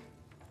angry.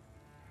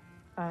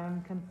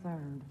 I'm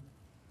concerned.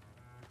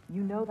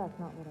 You know that's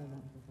not what I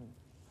want for her.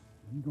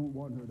 You don't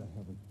want her to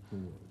have a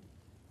sword.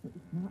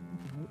 It's not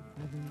about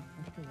having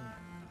a sword.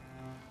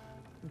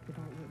 It's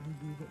about what you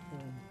use it for.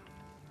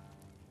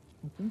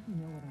 I think you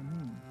know what I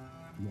mean.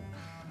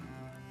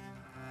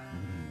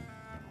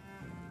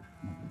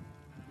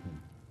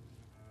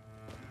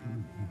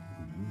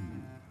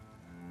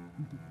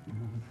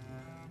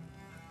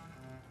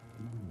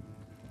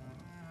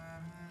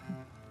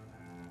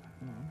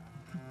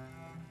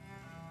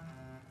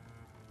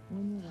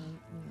 When you're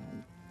right,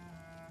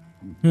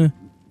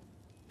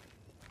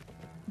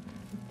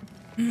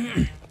 you're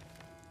right.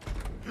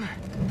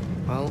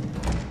 Well,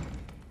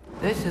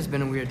 this has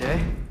been a weird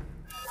day.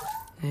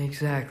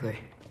 Exactly.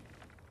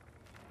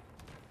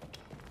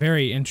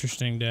 Very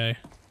interesting day.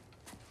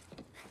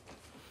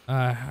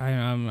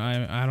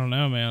 I don't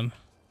know, man.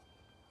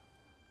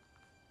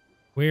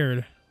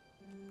 Weird.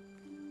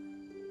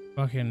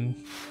 Fucking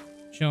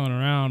chilling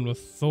around with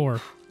Thor.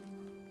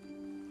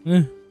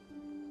 Eh.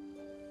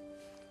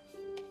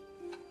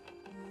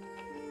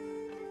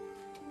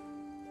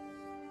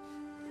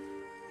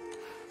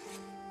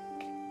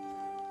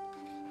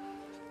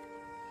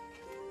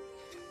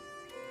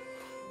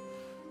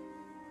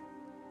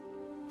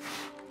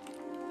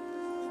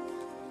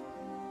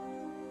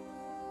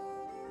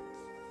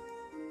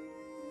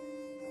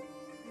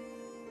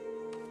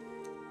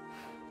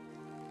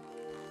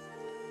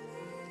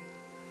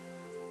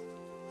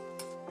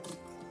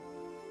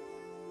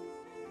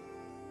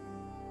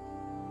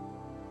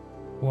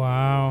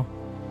 Wow.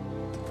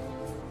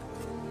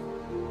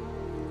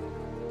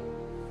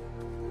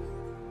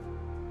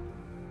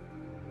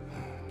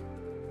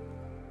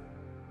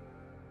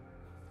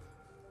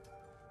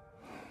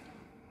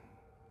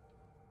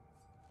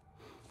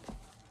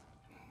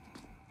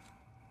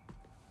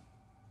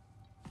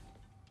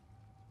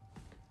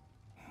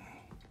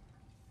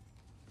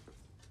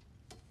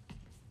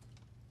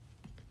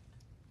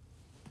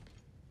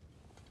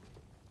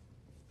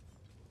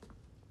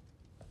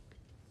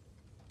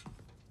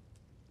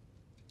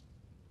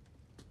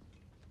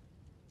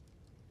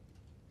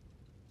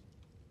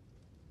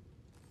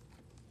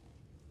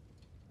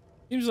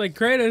 Seems like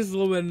Kratos is a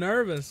little bit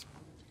nervous.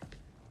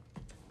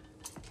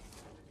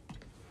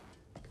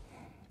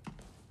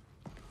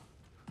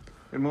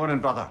 Good morning,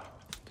 brother.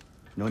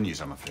 No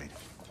news, I'm afraid.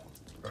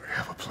 I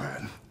have a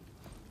plan.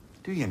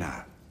 Do you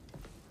now?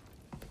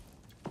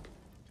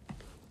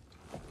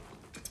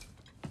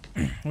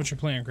 What's your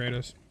plan,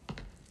 Kratos?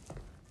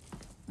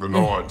 The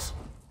Nords.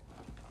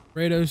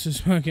 Kratos is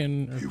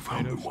fucking... You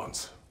found them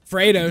once.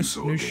 Kratos,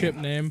 so new again. ship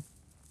name.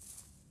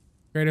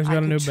 Kratos I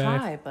got a new could bay.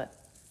 try, but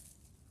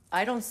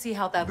I don't see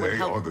how that would They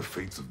help. are the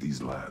fates of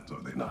these lands,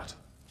 are they not?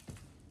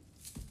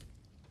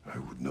 I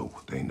would know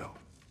what they know,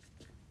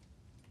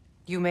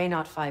 You may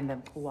not find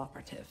them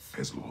cooperative.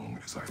 as long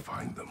as I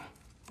find them.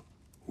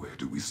 Where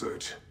do we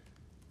search?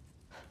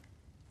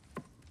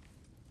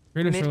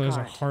 Kratos really has a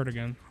Midgard. heart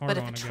again. Hard But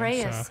if on against,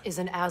 Atreus is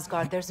in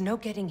Asgard, there's no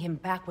getting him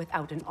back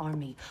without an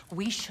army.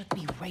 We should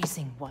be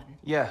raising one.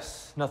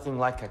 Yes, nothing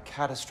like a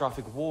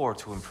catastrophic war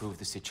to improve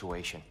the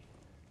situation.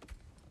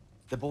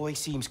 The boy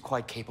seems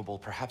quite capable.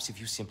 Perhaps if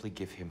you simply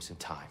give him some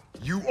time.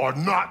 You are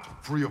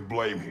not free of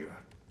blame here.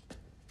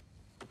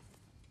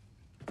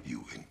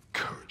 You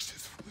encouraged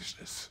his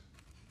foolishness,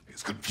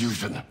 his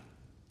confusion.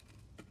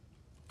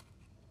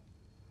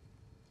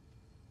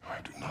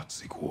 I do not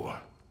seek war.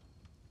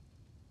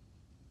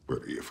 But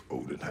if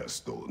Odin has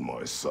stolen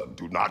my son,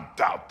 do not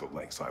doubt the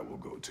lengths I will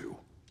go to.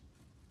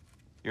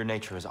 Your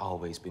nature has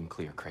always been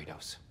clear,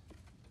 Kratos.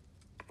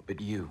 But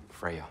you,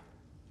 Freya.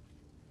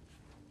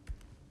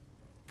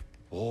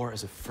 War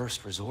is a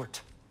first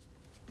resort.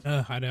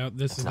 I doubt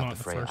this That's is not not the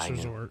the Freya first I knew.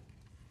 resort.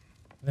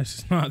 This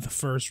is not the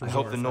first I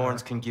resort. hope the for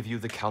Norns her. can give you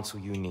the counsel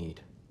you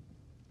need.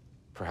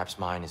 Perhaps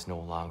mine is no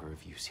longer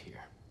of use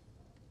here.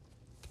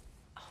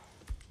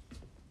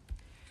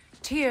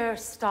 Tyr,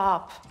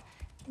 stop.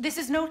 This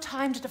is no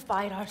time to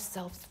divide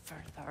ourselves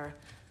further.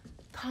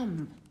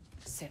 Come,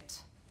 sit,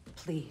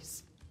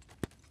 please.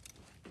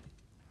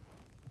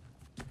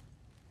 What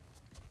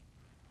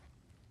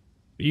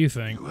do you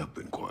think? You have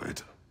been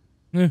quiet.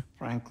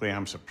 Frankly,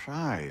 I'm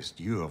surprised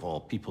you, of all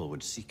people,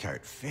 would seek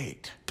out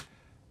fate.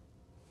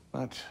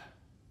 But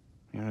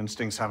your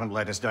instincts haven't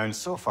let us down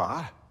so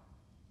far.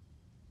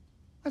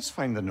 Let's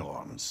find the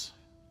norms.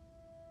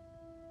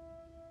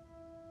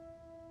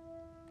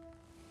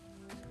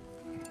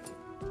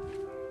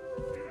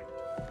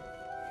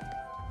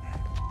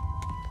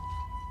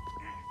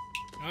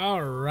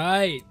 All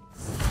right.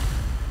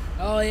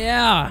 Oh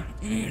yeah.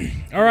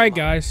 All right,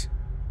 guys.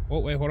 Oh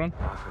wait, hold on.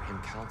 Offer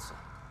him counsel.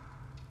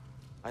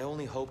 I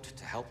only hoped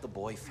to help the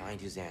boy find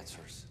his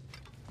answers.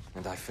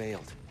 And I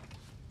failed.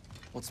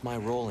 What's my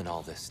role in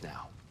all this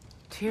now?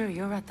 Tyr,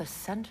 you're at the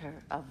center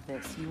of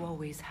this. You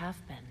always have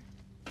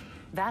been.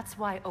 That's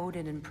why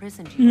Odin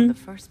imprisoned you in the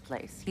first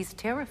place. He's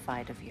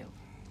terrified of you.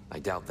 I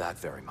doubt that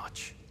very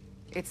much.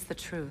 It's the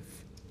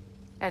truth.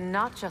 And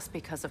not just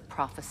because of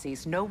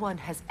prophecies. No one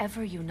has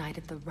ever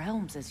united the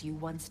realms as you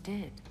once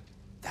did.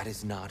 That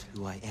is not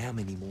who I am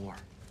anymore.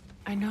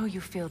 I know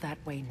you feel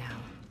that way now.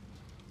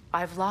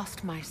 I've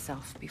lost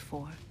myself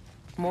before.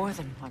 More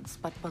than once,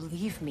 but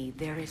believe me,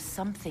 there is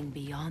something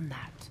beyond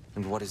that.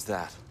 And what is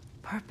that?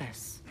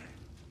 Purpose.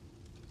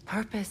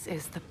 Purpose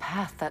is the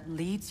path that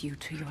leads you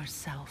to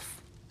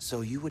yourself.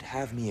 So you would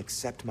have me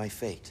accept my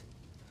fate?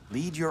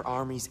 Lead your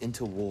armies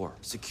into war,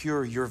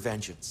 secure your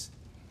vengeance.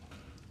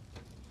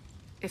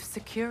 If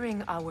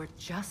securing our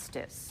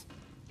justice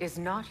is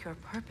not your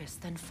purpose,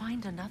 then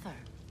find another,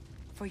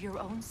 for your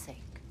own sake.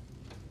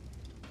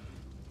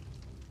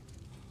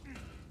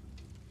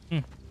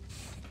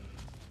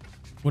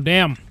 Well,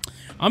 damn.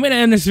 I'm going to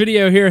end this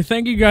video here.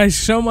 Thank you guys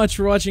so much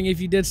for watching if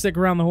you did stick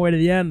around the whole way to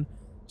the end.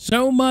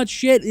 So much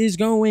shit is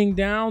going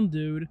down,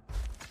 dude.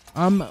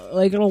 I'm,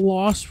 like, at a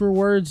loss for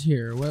words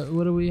here.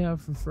 What do we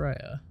have for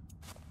Freya?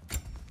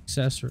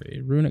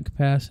 Accessory. Runic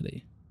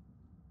capacity.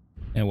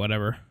 And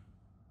whatever.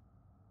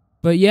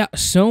 But, yeah,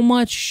 so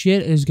much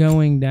shit is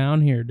going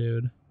down here,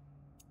 dude.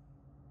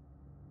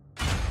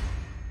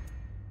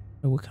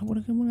 What kind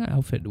of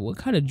outfit? What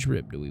kind of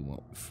drip do we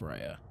want with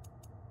Freya?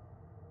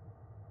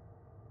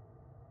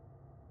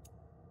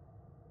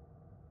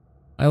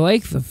 I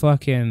like the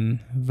fucking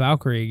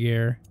Valkyrie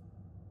gear.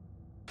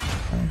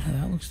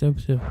 That looks dope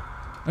too.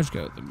 I'll just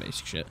go with the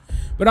basic shit.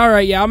 But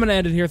alright, yeah, I'm gonna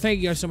end it here.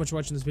 Thank you guys so much for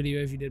watching this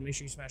video. If you did, make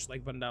sure you smash the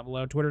like button down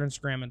below. Twitter,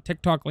 Instagram, and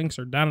TikTok links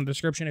are down in the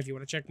description if you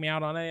want to check me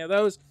out on any of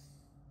those.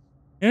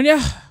 And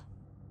yeah,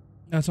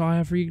 that's all I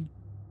have for you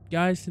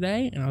guys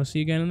today, and I'll see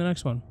you again in the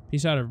next one.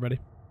 Peace out, everybody.